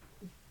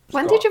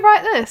 When did you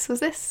write this? Was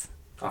this?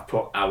 I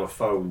put our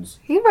phones.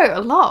 You wrote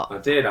a lot. I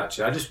did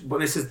actually. But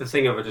this is the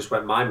thing of I just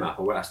went mind map.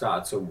 I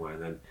started somewhere,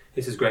 and then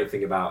this is a great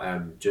thing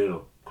about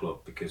Journal Club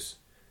because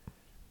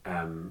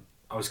I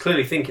was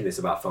clearly thinking this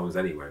about phones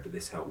anyway, but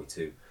this helped me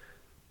too.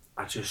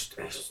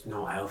 It's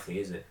not healthy,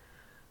 is it?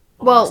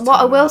 Well, what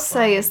I will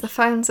say is the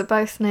phones are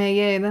both near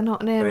you. They're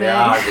not near me. They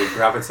are. They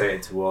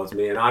gravitated towards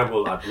me, and I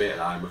will admit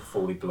that I'm a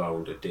fully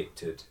blown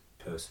addicted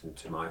person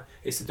to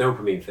it's the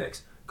dopamine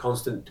fix.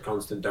 Constant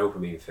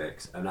dopamine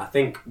fix. And I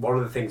think one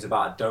of the things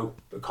about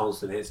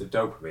constant hits of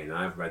dopamine, and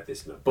I've read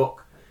this in a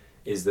book,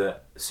 is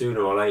that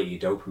sooner or later your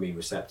dopamine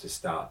receptors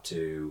start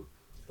to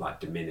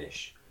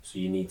diminish. So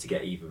you need to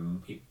get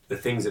the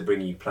things that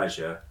bring you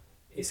pleasure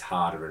is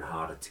harder and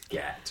harder to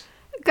get.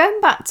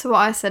 Going back to what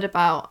I said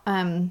about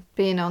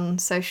being on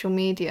social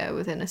media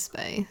with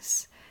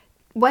innerspace,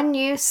 when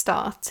you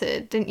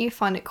started, didn't you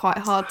find it quite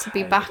hard to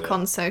be back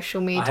on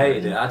social media? I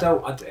hated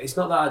it. It's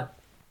not that I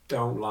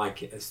don't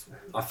like it.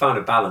 I found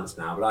a balance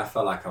now, but I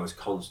felt like I was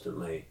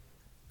constantly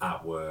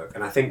at work.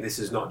 And I think this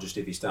is not just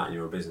if you're starting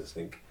your own business. I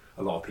think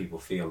a lot of people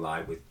feel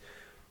like with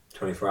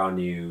 24-hour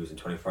news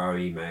and 24-hour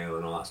email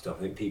and all that stuff,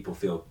 I think people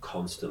feel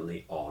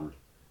constantly on.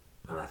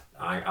 And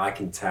I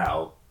can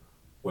tell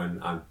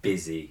when I'm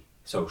busy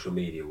social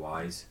media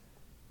wise,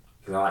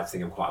 because I like to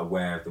think I'm quite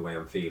aware of the way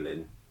I'm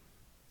feeling.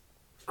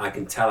 I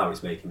can tell how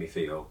it's making me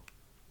feel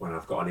when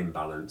I've got an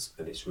imbalance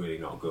and it's really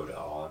not good at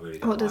all. I really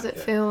don't. What does it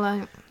feel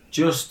like?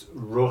 Just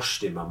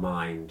rushed in my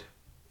mind,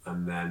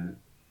 and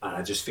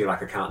I just feel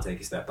like I can't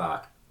take a step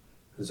back.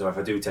 And so if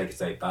I do take a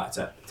step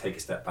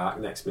back,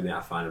 next minute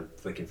I find I'm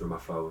flicking through my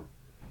phone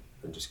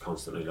and just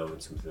constantly loading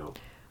something up.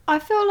 I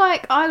feel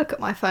like I look at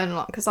my phone a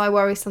lot because I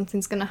worry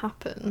something's going to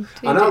happen.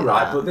 I know,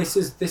 right? But this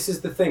is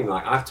the thing.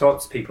 Like I've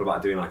talked to people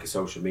about doing like a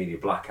social media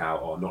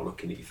blackout or not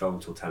looking at your phone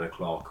till 10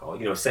 o'clock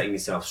or setting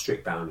yourself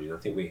strict boundaries. I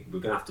think we're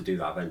going to have to do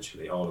that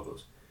eventually, all of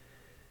us.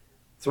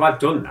 So I've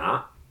done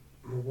that.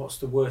 What's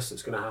the worst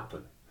that's going to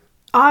happen?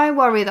 I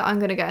worry that I'm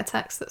going to get a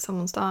text that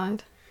someone's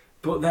died.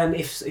 But then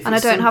if and I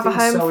don't have a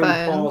home so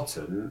phone,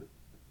 important,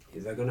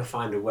 they're going to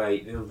find a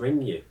way. They'll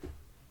ring you.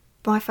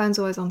 My phone's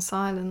always on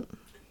silent.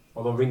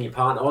 Or they'll ring your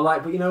partner. Or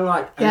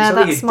yeah,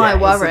 that's my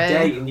worry. It's a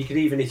date, and you could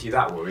even if you're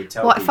that worried,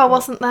 tell what people. If I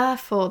wasn't there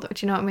for that?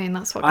 Do you know what I mean?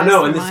 That's what I goes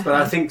know, through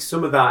but I think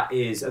some of that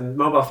is, and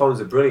mobile phones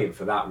are brilliant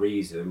for that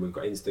reason. We've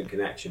got instant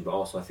connection, but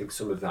also I think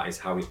some of that is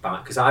how it's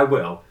back. Because I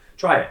will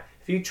try it.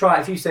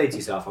 If you say to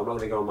yourself, I'm not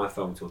going to go on my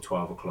phone till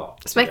 12 o'clock.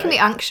 It's making me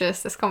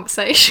anxious, this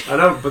conversation. I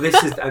know, but this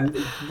is, and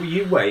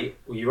you wait,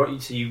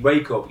 so you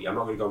wake up, I'm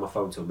not going to go on my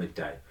phone till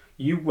midday.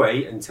 You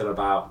wait until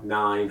about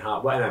 9,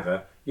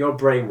 whatever, your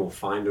brain will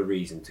find a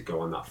reason to go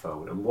on that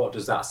phone. And what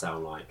does that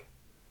sound like?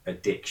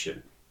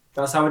 Addiction.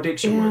 That's how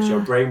addiction works. Your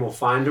brain will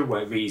find a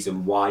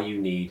reason why you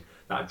need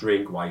that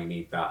drink, why you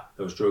need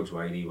those drugs,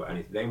 why you need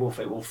anything. It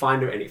will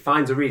find it, and it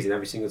finds a reason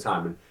every single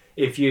time. And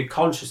if you're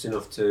conscious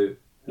enough to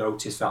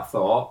notice that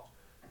thought,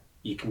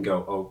 you can go,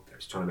 oh,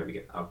 it's trying to make me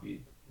get out.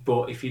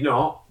 But if you're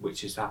not,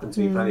 which has happened to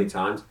me plenty of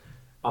times,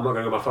 I'm not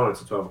going to go on my phone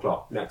until 12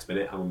 o'clock. Next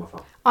minute, I'm on my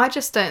phone. I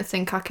just don't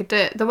think I could do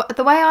it.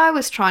 The way I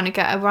was trying to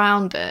get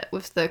around it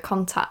with the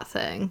contact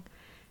thing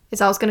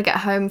is I was going to get a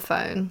home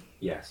phone.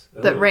 Yes.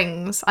 That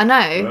rings. I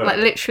know, like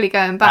literally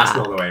going back. That's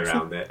not the way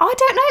around it. I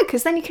don't know,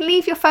 because then you can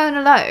leave your phone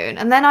alone,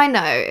 and then I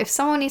know if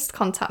someone needs to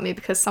contact me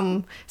because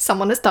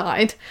someone has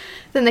died,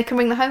 then they can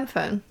ring the home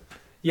phone.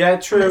 Yeah,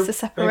 true. And it's a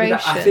separation.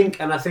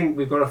 I think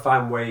we've got to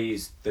find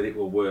ways that it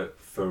will work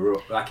for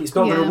us. Like it's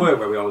not going to work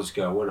where we all just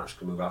go, we're not just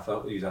going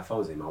to use our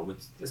phones anymore.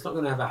 It's not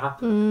going to ever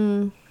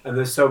happen. And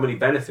there's so many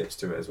benefits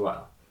to it as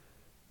well.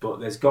 But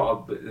there's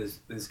got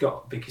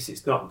because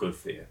it's not good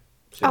for you.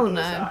 Simple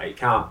as that. It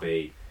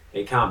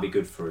can't be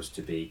good for us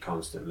to be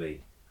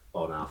constantly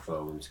on our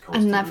phones. Constantly.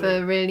 And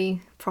never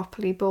really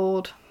properly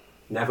bored.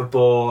 Never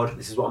bored.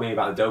 This is what I mean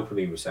about the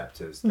dopamine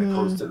receptors. They're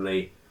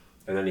constantly.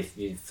 And then if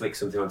you flick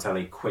something on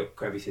telly, quick,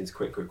 everything's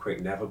quick,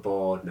 never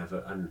bored,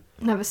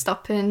 never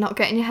stopping, not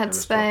getting your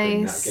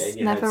headspace,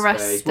 never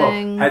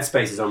resting. Well,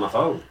 headspace is on my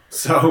phone.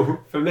 So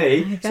for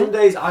me, some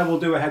days I will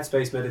do a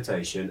headspace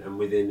meditation and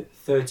within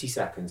 30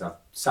 seconds I've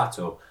sat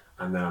up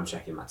and then I'm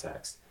checking my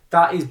text.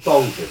 That is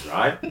bonkers,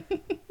 right?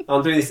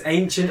 I'm doing this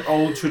ancient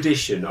old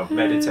tradition of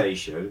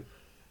meditation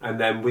and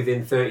then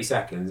within 30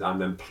 seconds I'm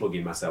then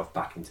plugging myself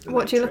back into the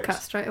What matrix. do you look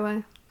at straight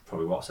away?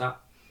 Probably WhatsApp.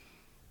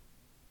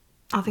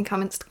 I think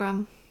I'm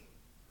Instagram.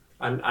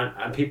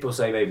 And people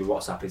say maybe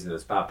WhatsApp isn't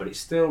as bad, but it's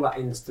still that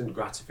instant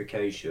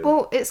gratification.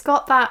 Well, it's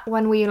got that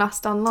when were you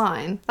last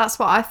online? That's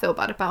what I feel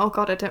bad about. Oh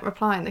God, I didn't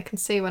reply, and they can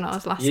see when I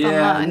was last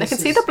online. They can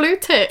see the blue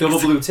ticks. Double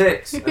blue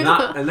ticks.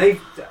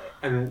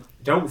 And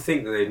don't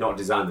think that they've not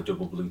designed the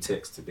double blue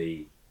ticks to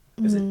be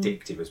as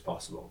addictive as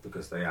possible,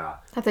 because they are.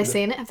 Have they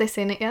seen it? Have they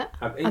seen it yet?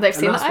 They've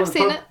seen it? I've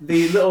seen it.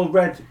 The little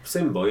red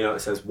symbol, it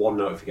says one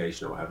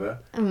notification or whatever.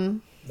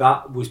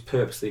 That was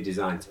purposely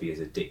designed to be as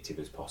addictive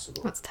as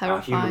possible. That's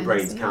terrifying. Our human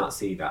brains can't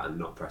see that and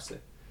not press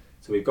it.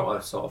 So we've got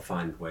to sort of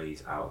find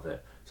ways out of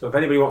it. So if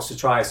anybody wants to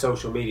try a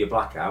social media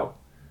blackout...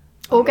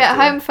 Or get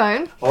a home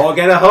phone. Or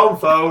get a home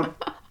phone.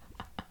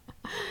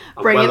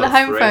 I'm Bring in well the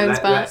up home for it. phones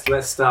back.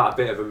 Let's start a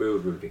bit of a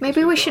movement. because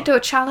Maybe we've we got- should do a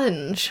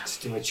challenge. Let's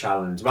do a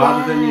challenge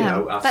rather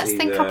than Let's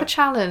think up a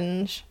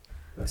challenge.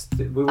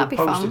 We will That'd be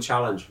post fun. a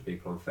challenge for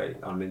people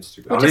on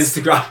Instagram. We'll on just-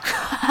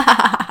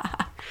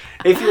 Instagram.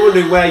 If you're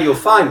wondering where you'll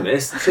find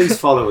this, please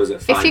follow us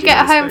at. If you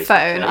get a home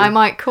phone, I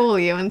might call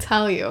you and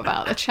tell you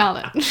about the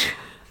challenge.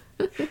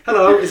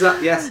 Hello, is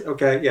that yes?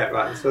 Okay, yeah,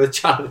 right. So the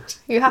challenge.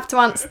 You have to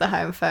answer the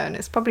home phone.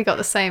 It's probably got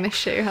the same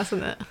issue,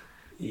 hasn't it?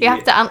 You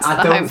have to answer the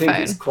home I don't think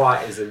phone. it's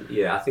quite as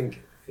I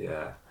think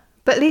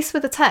But at least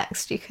with a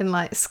text, you can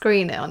like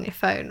screen it on your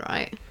phone,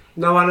 right?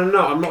 No, I don't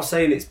know. I'm not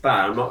saying it's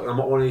bad. I'm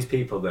not one of these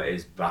people that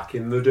is back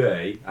in the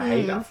day. I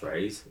hate that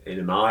phrase.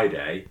 In my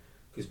day,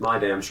 because my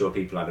day, I'm sure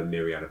people had a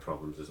myriad of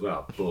problems as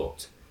well.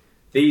 But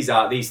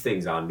these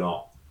things are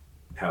not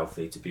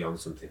healthy to be on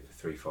something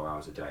for 3-4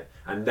 hours a day,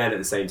 and then at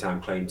the same time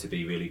claim to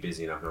be really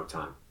busy and have no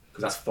time,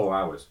 because that's 4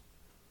 hours.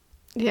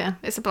 Yeah,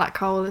 it's a black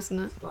hole, isn't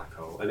it? Black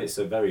hole, and it's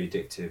a very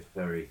addictive,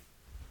 very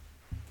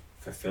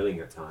fulfilling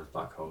at times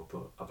black hole,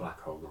 but a black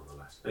hole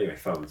nonetheless. Anyway,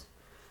 phones.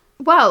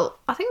 Well,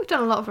 I think we've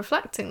done a lot of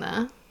reflecting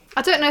there.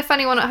 I don't know if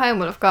anyone at home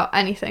will have got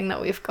anything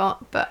that we've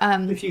got, but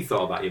If you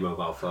thought about your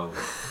mobile phone,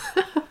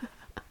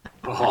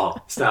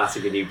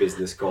 starting a new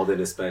business called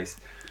Innerspace.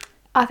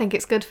 I think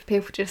it's good for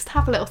people to just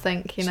have a little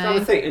think, you Just know.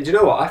 have a think, and do you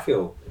know what? I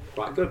feel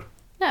quite good.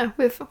 No,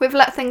 we've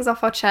let things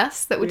off our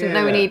chest that we didn't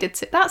know we Yeah. needed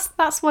to.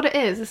 That's what it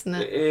is, isn't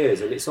It it?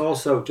 is, and it's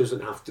also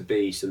doesn't have to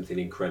be something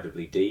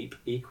incredibly deep.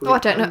 Equally, Oh, I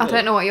don't know. can I it?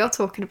 don't know what you're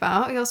talking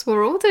about. Yours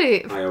were all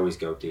deep. I always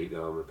go deep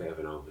though. I'm a bit of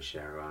an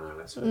overshare, aren't I?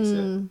 Let's face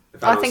it.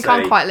 If I don't think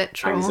I'm say quite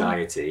literal.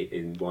 Anxiety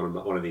in one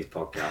of these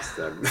podcasts.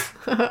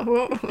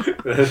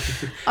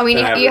 I mean,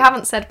 you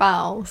haven't said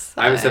bowels.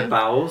 So. I haven't said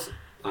bowels.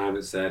 I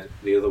haven't said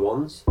the other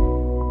ones.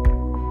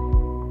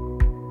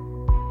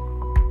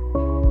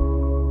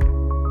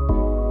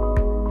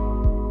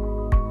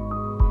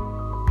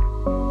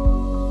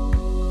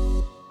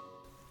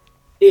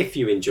 If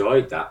you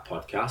enjoyed that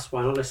podcast,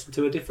 why not listen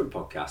to a different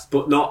podcast?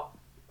 But not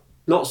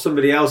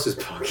somebody else's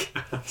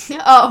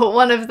podcast. Oh,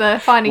 one of the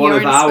finding One your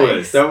of inner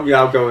ours. space. Don't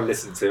I'll go and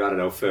listen to, I don't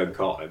know, Fern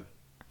Cotton.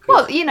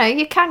 Well, you know,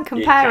 you can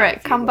compare You can it.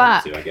 if you Come want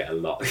back. to. I get a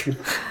lot.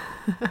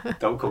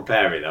 Don't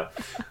compare it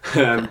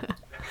though.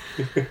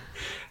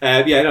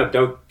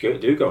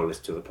 Do go and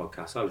listen to the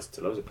podcast. I listen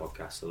to loads of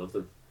podcasts. I love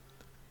them.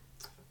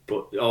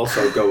 But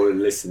also go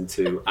and listen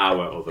to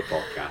our other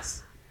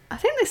podcasts. I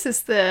think this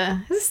is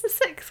the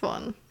sixth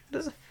one.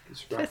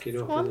 It's racking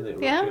up, one? isn't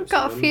it? Yeah, Racking we've up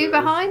got some a few numbers.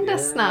 behind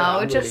us now.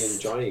 I'm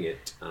Just really enjoying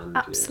it. And,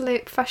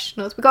 absolute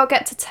professionals. We've got to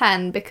get to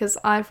 10 because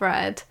I've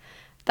read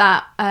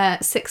that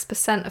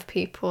 6% of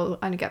people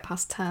only get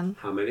past 10.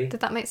 How many?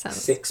 Did that make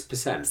sense? 6%.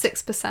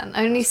 6%.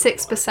 Only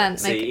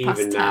 6% make it past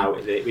even 10. now,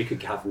 we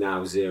could have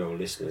now 0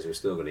 listeners. We're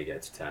still going to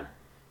get to 10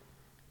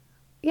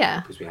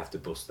 Yeah. because we have to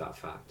bust that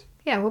fact.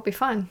 Yeah, we'll be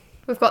fine.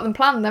 We've got them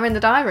planned. They're in the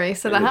diary,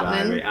 so In they're the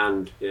happening. diary.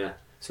 And yeah,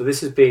 so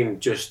this has been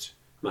just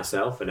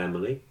myself and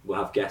Emily. We'll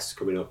have guests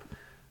coming up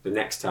the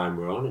next time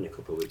we're on in a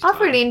couple of weeks. I've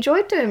time. really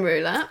enjoyed doing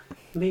roulette.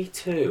 Me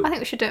too. I think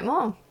we should do it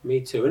more.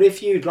 Me too. And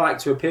if you'd like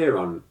to appear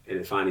on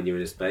in Finding Your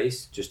Inner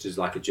Space, just as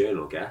like a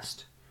journal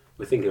guest,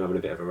 we're thinking of having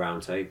a bit of a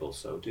round table.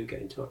 So do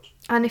get in touch.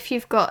 And if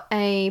you've got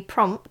a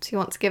prompt you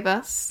want to give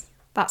us,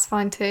 that's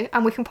fine too.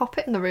 And we can pop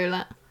it in the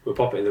roulette. We'll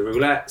pop it in the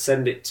roulette.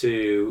 Send it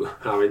to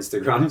our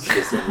Instagrams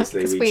because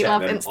obviously 'Cause we we check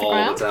love them Instagram.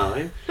 all the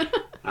time.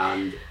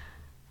 And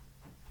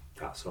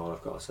that's all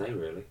I've got to say,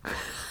 really.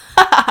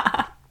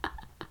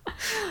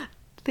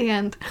 The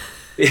end.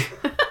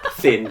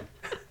 Thin.